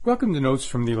Welcome to Notes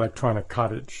from the Electronic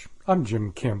Cottage. I'm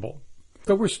Jim Campbell.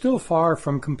 Though we're still far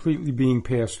from completely being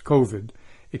past COVID,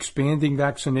 expanding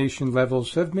vaccination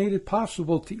levels have made it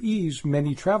possible to ease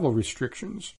many travel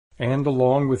restrictions. And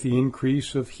along with the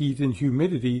increase of heat and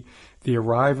humidity, the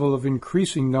arrival of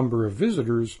increasing number of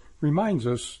visitors reminds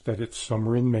us that it's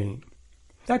summer in Maine.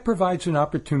 That provides an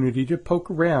opportunity to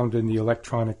poke around in the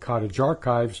Electronic Cottage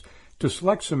archives to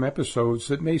select some episodes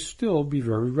that may still be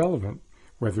very relevant,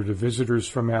 whether to visitors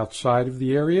from outside of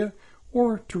the area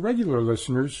or to regular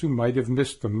listeners who might have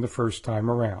missed them the first time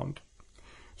around.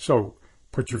 So,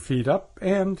 put your feet up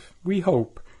and, we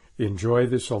hope, enjoy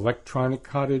this Electronic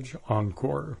Cottage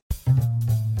encore.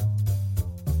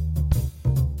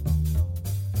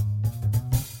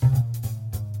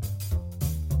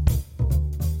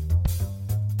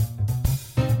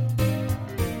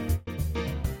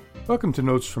 Welcome to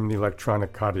Notes from the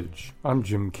Electronic Cottage. I'm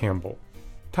Jim Campbell.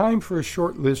 Time for a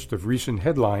short list of recent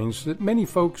headlines that many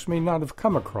folks may not have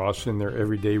come across in their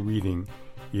everyday reading,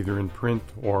 either in print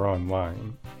or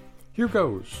online. Here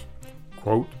goes.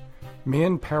 Quote,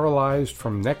 "Man paralyzed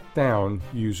from neck down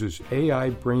uses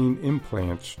AI brain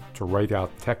implants to write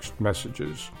out text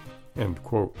messages." End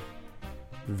quote.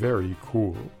 Very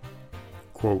cool.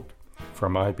 Quote,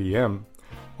 from IBM,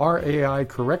 "Our AI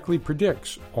correctly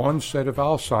predicts onset of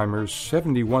Alzheimer's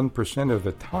 71% of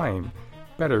the time,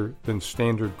 better than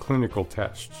standard clinical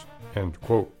tests." End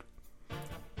quote.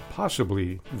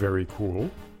 Possibly very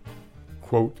cool.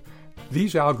 Quote,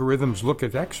 "These algorithms look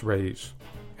at X-rays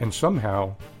and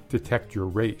somehow detect your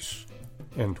race."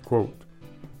 End quote.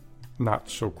 Not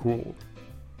so cool.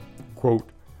 Quote,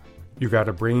 "You got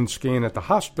a brain scan at the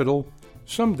hospital.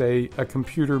 Someday a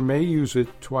computer may use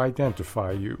it to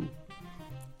identify you."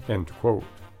 End quote.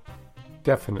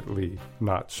 Definitely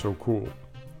not so cool.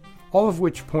 All of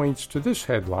which points to this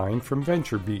headline from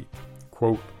VentureBeat,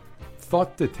 quote,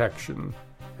 "Thought detection.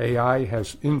 AI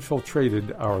has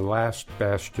infiltrated our last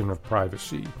bastion of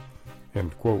privacy."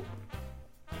 End quote.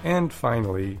 And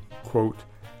finally, quote,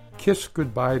 "Kiss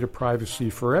goodbye to privacy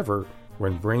forever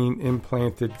when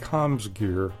brain-implanted comms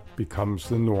gear becomes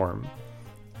the norm."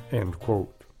 End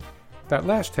quote. That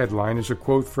last headline is a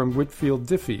quote from Whitfield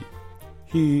Diffie,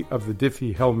 he of the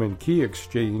Diffie-Hellman key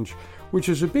exchange, which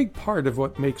is a big part of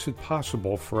what makes it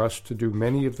possible for us to do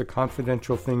many of the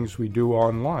confidential things we do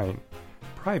online,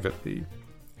 privately,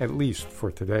 at least for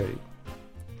today.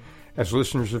 As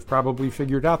listeners have probably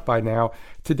figured out by now,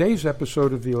 today's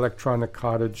episode of the Electronic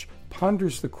Cottage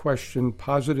ponders the question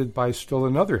posited by still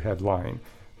another headline,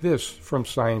 this from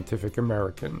Scientific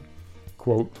American.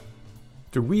 Quote,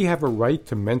 "Do we have a right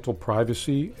to mental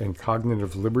privacy and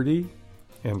cognitive liberty?"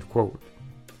 End quote.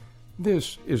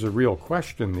 This is a real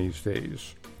question these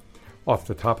days. Off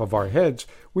the top of our heads,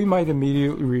 we might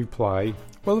immediately reply,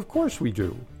 well, of course we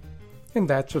do. And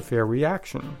that's a fair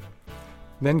reaction.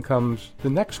 Then comes the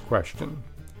next question.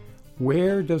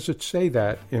 Where does it say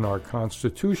that in our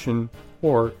Constitution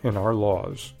or in our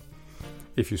laws?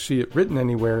 If you see it written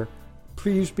anywhere,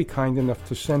 please be kind enough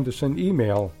to send us an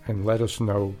email and let us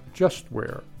know just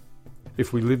where.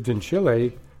 If we lived in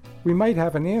Chile, we might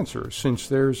have an answer, since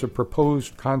there's a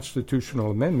proposed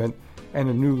constitutional amendment and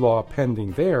a new law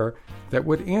pending there that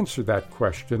would answer that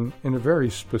question in a very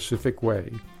specific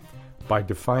way, by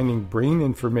defining brain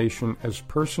information as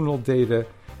personal data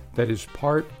that is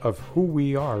part of who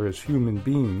we are as human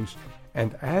beings,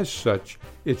 and as such,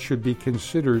 it should be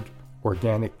considered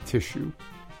organic tissue.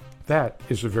 That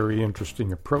is a very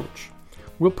interesting approach.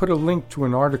 We'll put a link to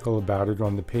an article about it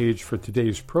on the page for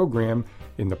today's program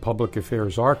in the Public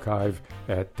Affairs Archive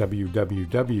at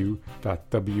www.weru.org.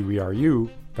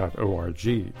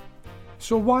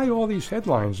 So why all these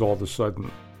headlines all of a sudden,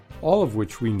 all of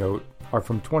which we note are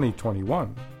from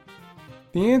 2021?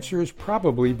 The answer is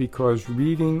probably because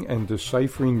reading and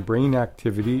deciphering brain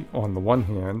activity on the one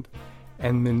hand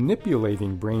and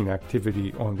manipulating brain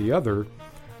activity on the other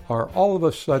are all of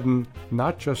a sudden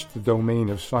not just the domain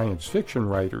of science fiction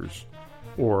writers,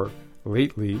 or,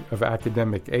 lately, of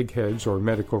academic eggheads or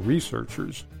medical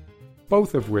researchers,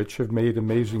 both of which have made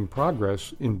amazing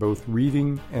progress in both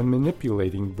reading and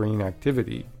manipulating brain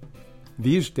activity.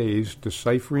 These days,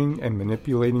 deciphering and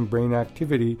manipulating brain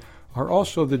activity are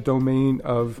also the domain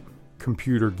of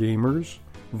computer gamers,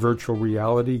 virtual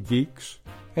reality geeks,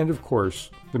 and, of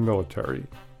course, the military.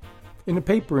 In a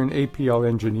paper in APL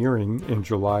Engineering in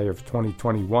July of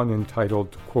 2021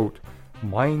 entitled, quote,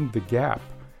 "Mind the Gap,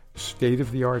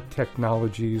 State-of-the-Art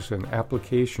Technologies and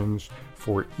Applications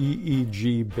for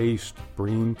EEG-Based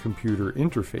Brain-Computer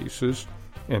Interfaces,"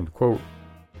 end quote,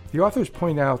 the authors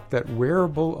point out that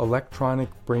wearable electronic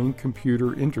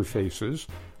brain-computer interfaces,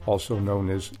 also known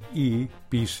as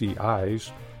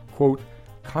eBCIs, quote,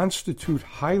 constitute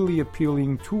highly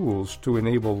appealing tools to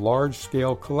enable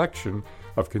large-scale collection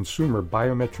of consumer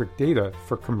biometric data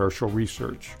for commercial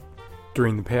research.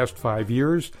 During the past 5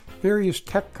 years, various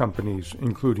tech companies,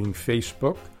 including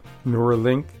Facebook,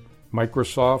 Neuralink,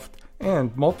 Microsoft,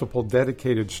 and multiple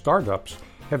dedicated startups,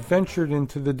 have ventured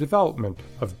into the development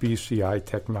of BCI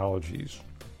technologies.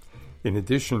 In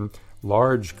addition,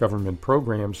 large government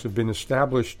programs have been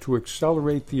established to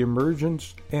accelerate the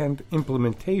emergence and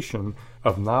implementation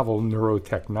of novel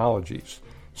neurotechnologies,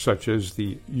 such as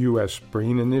the U.S.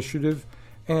 Brain Initiative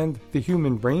and the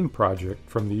Human Brain Project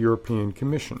from the European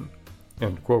Commission."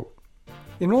 End quote.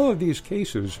 In all of these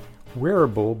cases,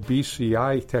 wearable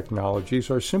BCI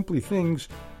technologies are simply things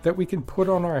that we can put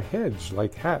on our heads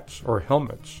like hats or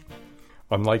helmets.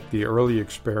 Unlike the early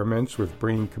experiments with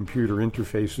brain-computer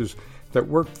interfaces that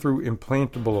worked through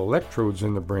implantable electrodes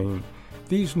in the brain,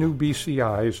 these new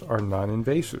BCIs are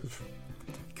non-invasive.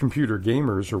 Computer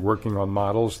gamers are working on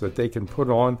models that they can put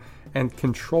on and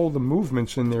control the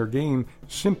movements in their game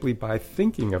simply by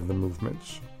thinking of the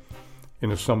movements.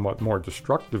 In a somewhat more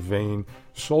destructive vein,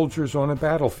 soldiers on a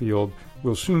battlefield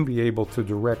will soon be able to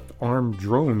direct armed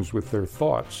drones with their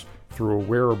thoughts through a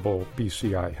wearable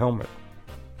BCI helmet.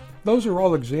 Those are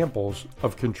all examples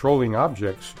of controlling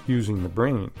objects using the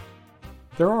brain.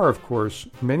 There are, of course,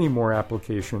 many more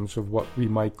applications of what we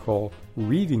might call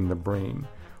reading the brain,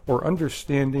 or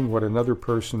understanding what another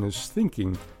person is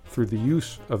thinking through the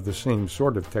use of the same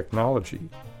sort of technology.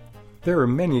 There are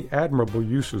many admirable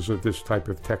uses of this type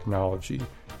of technology,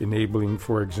 enabling,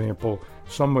 for example,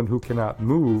 someone who cannot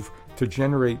move to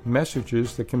generate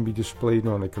messages that can be displayed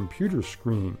on a computer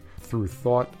screen through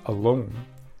thought alone.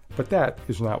 But that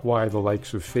is not why the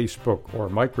likes of Facebook or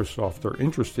Microsoft are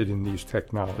interested in these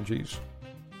technologies.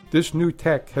 This new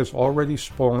tech has already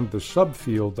spawned the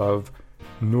subfield of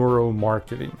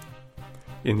neuromarketing.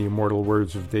 In the immortal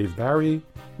words of Dave Barry,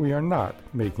 we are not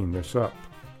making this up.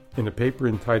 In a paper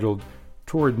entitled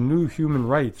 "Toward New Human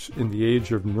Rights in the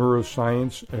Age of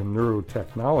Neuroscience and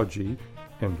Neurotechnology,"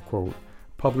 end quote,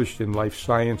 published in Life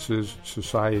Sciences,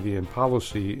 Society and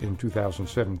Policy in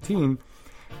 2017,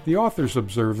 the authors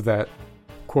observe that,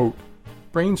 quote,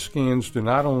 brain scans do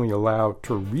not only allow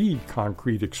to read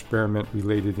concrete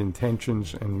experiment-related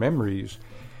intentions and memories,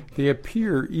 they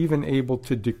appear even able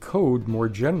to decode more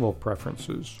general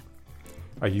preferences.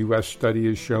 A U.S. study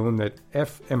has shown that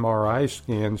fMRI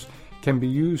scans can be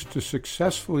used to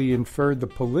successfully infer the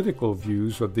political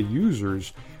views of the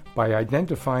users by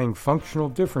identifying functional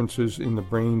differences in the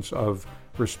brains of,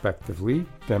 respectively,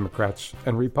 Democrats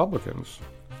and Republicans.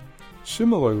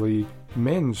 Similarly,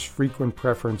 men's frequent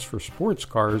preference for sports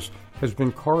cars has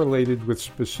been correlated with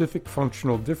specific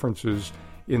functional differences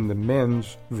in the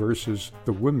men's versus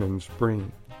the women's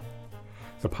brain.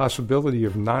 The possibility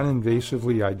of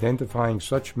non-invasively identifying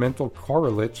such mental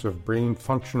correlates of brain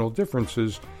functional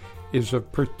differences is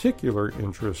of particular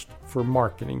interest for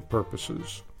marketing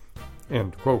purposes.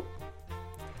 End quote.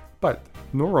 But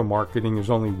neuromarketing is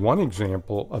only one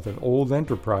example of an old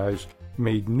enterprise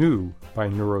made new by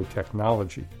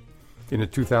neurotechnology. In a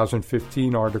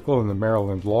 2015 article in the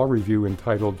Maryland Law Review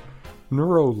entitled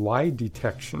 "Neuro Lie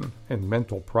Detection and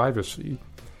Mental Privacy,"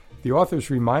 the authors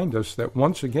remind us that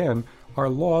once again our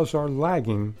laws are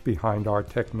lagging behind our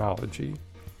technology.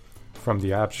 From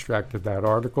the abstract of that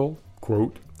article,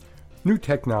 quote, "New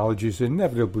technologies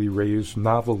inevitably raise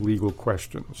novel legal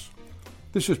questions.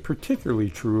 This is particularly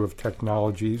true of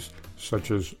technologies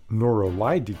such as neuro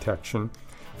lie detection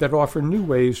that offer new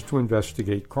ways to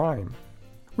investigate crime.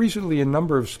 Recently, a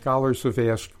number of scholars have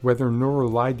asked whether neuro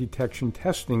lie detection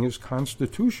testing is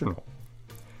constitutional.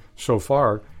 So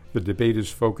far, the debate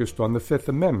is focused on the Fifth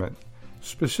Amendment,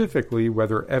 specifically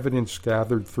whether evidence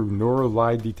gathered through neuro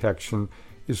lie detection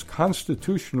is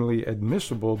constitutionally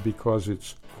admissible because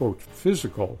it's, quote,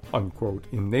 physical, unquote,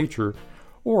 in nature,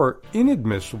 or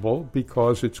inadmissible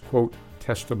because it's, quote,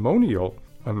 testimonial,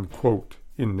 unquote,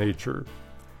 in nature.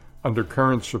 Under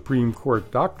current Supreme Court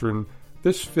doctrine,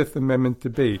 this Fifth Amendment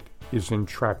debate is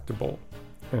intractable,"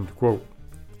 end quote.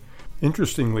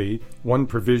 Interestingly, one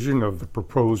provision of the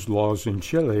proposed laws in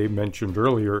Chile mentioned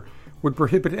earlier would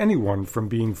prohibit anyone from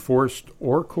being forced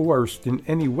or coerced in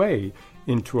any way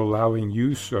into allowing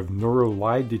use of neuro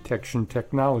lie detection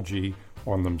technology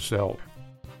on themselves.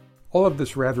 All of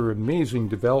this rather amazing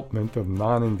development of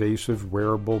non-invasive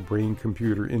wearable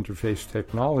brain-computer interface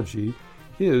technology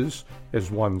is,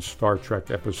 as one Star Trek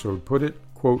episode put it,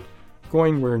 quote,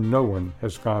 "going where no one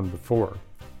has gone before,"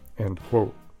 end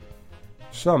quote.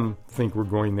 Some think we're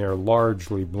going there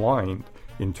largely blind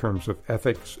in terms of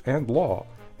ethics and law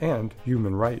and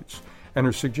human rights, and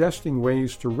are suggesting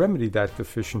ways to remedy that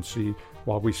deficiency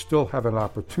while we still have an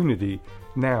opportunity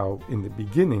now in the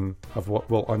beginning of what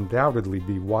will undoubtedly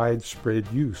be widespread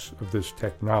use of this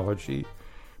technology,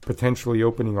 potentially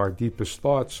opening our deepest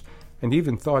thoughts and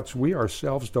even thoughts we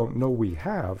ourselves don't know we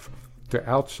have to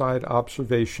outside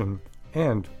observation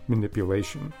and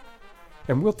manipulation.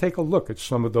 And we'll take a look at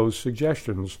some of those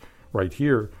suggestions right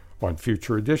here on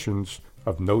future editions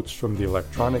of Notes from the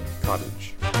Electronic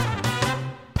Cottage.